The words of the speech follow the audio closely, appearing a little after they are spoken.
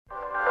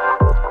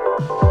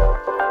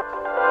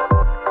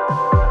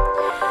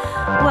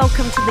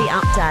Welcome to The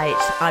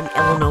Update. I'm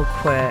Eleanor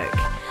Quirk.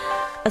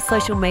 A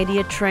social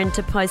media trend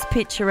to post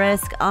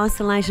picturesque,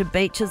 isolated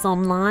beaches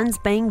online is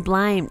being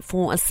blamed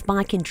for a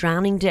spike in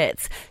drowning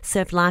deaths.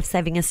 Surf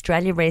Lifesaving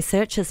Australia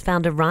research has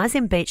found a rise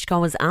in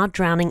beachgoers are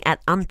drowning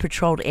at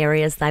unpatrolled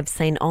areas they've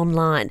seen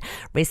online.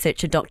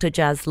 Researcher Dr.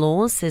 Jazz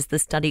Laws says the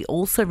study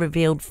also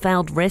revealed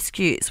failed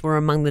rescues were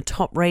among the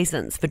top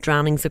reasons for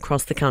drownings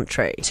across the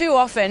country. Too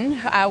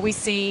often we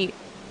see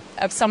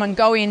someone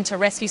go in to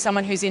rescue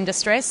someone who's in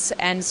distress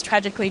and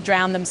tragically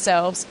drown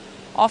themselves.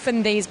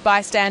 Often these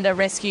bystander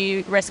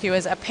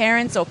rescuers are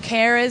parents or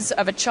carers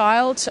of a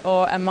child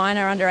or a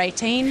minor under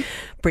 18.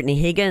 Brittany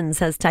Higgins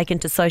has taken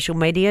to social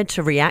media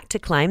to react to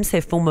claims her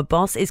former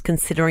boss is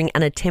considering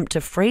an attempt to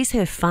freeze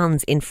her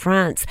funds in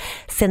France.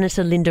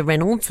 Senator Linda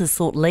Reynolds has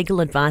sought legal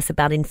advice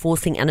about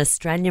enforcing an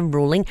Australian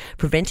ruling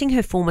preventing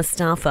her former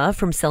staffer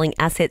from selling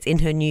assets in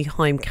her new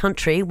home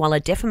country while a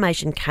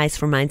defamation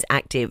case remains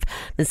active.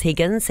 Ms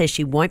Higgins says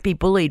she won't be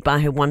bullied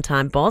by her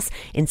one-time boss,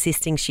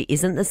 insisting she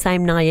isn't the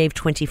same naive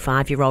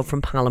 25-year-old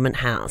from Parliament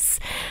House.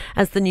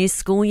 As the new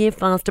school year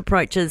fast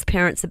approaches,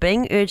 parents are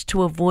being urged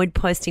to avoid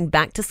posting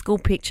back-to-school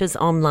pictures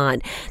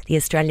online. The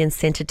Australian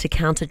Centre to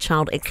Counter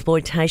Child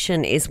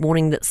Exploitation is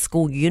warning that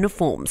school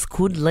uniforms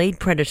could lead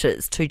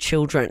predators to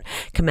children.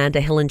 Commander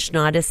Helen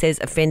Schneider says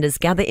offenders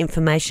gather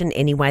information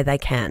any way they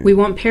can. We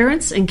want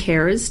parents and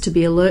carers to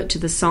be alert to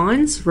the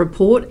signs,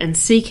 report and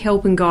seek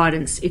help and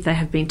guidance if they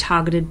have been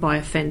targeted by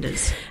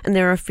offenders. And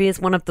there are fears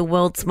one of the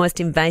world's most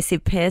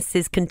invasive pests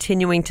is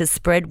continuing to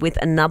spread,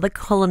 with another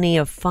colony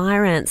of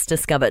fire ants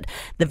discovered.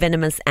 The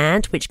venomous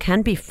ant, which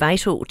can be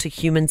fatal to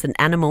humans and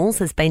animals,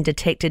 has been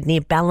detected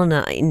near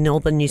Ballina in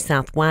northern New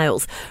South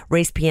Wales.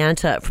 Rhys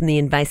Pianta from the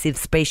Invasive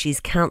Species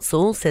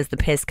Council says the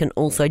pest can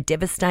also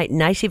devastate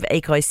native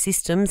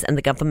ecosystems and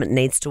the government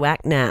needs to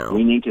act now.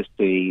 We need to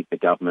see the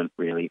government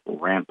really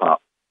ramp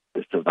up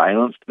the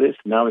surveillance to this.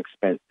 No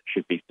expense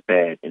should be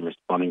spared in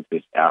responding to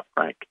this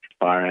outbreak.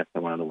 Fire ants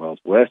are one of the world's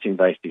worst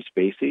invasive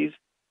species.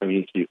 So we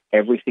need to do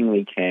everything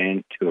we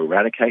can to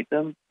eradicate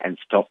them and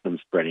stop them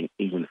spreading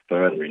even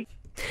further.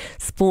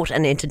 Sport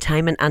and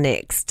entertainment are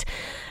next.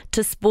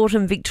 To sport,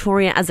 and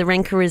Victoria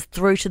Azarenka is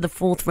through to the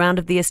fourth round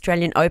of the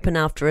Australian Open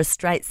after a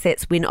straight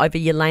sets win over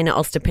Yelena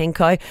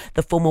Ostapenko.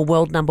 The former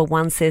world number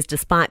one says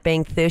despite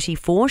being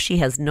 34, she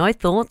has no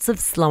thoughts of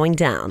slowing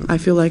down. I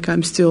feel like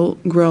I'm still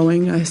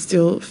growing. I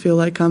still feel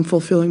like I'm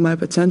fulfilling my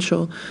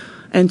potential.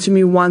 And to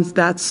me, once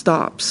that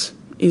stops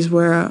is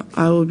where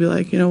I will be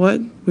like, you know what,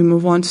 we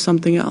move on to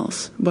something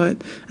else.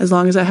 But as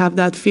long as I have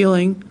that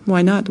feeling,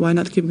 why not? Why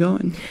not keep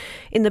going?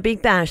 In the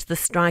Big Bash, the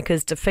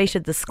Strikers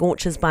defeated the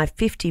Scorchers by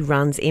 50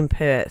 runs in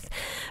Perth.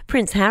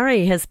 Prince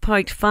Harry has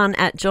poked fun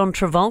at John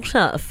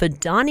Travolta for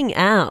dining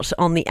out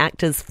on the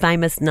actor's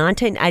famous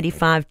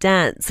 1985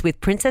 dance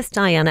with Princess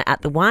Diana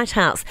at the White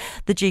House.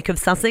 The Duke of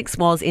Sussex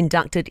was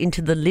inducted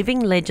into the Living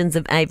Legends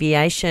of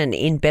Aviation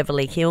in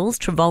Beverly Hills,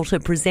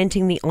 Travolta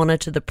presenting the honour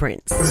to the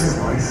Prince. This is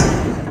nice.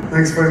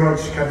 Thanks very much,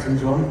 Captain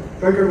John.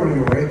 Don't go running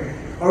away.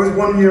 I was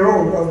 1 year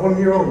old. I was 1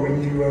 year old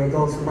when you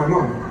danced with my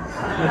mum.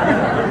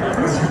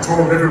 As you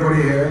told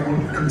everybody here, you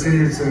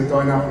continue to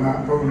dine out on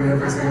that probably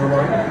every single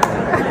night.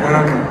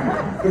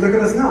 But look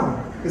at us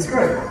now. It's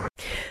great.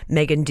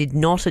 Meghan did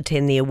not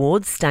attend the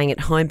awards, staying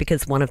at home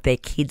because one of their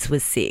kids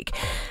was sick.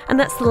 And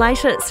that's the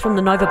latest from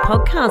the Nova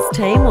podcast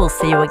team. We'll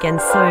see you again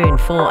soon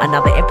for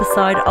another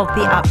episode of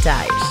The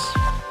Update.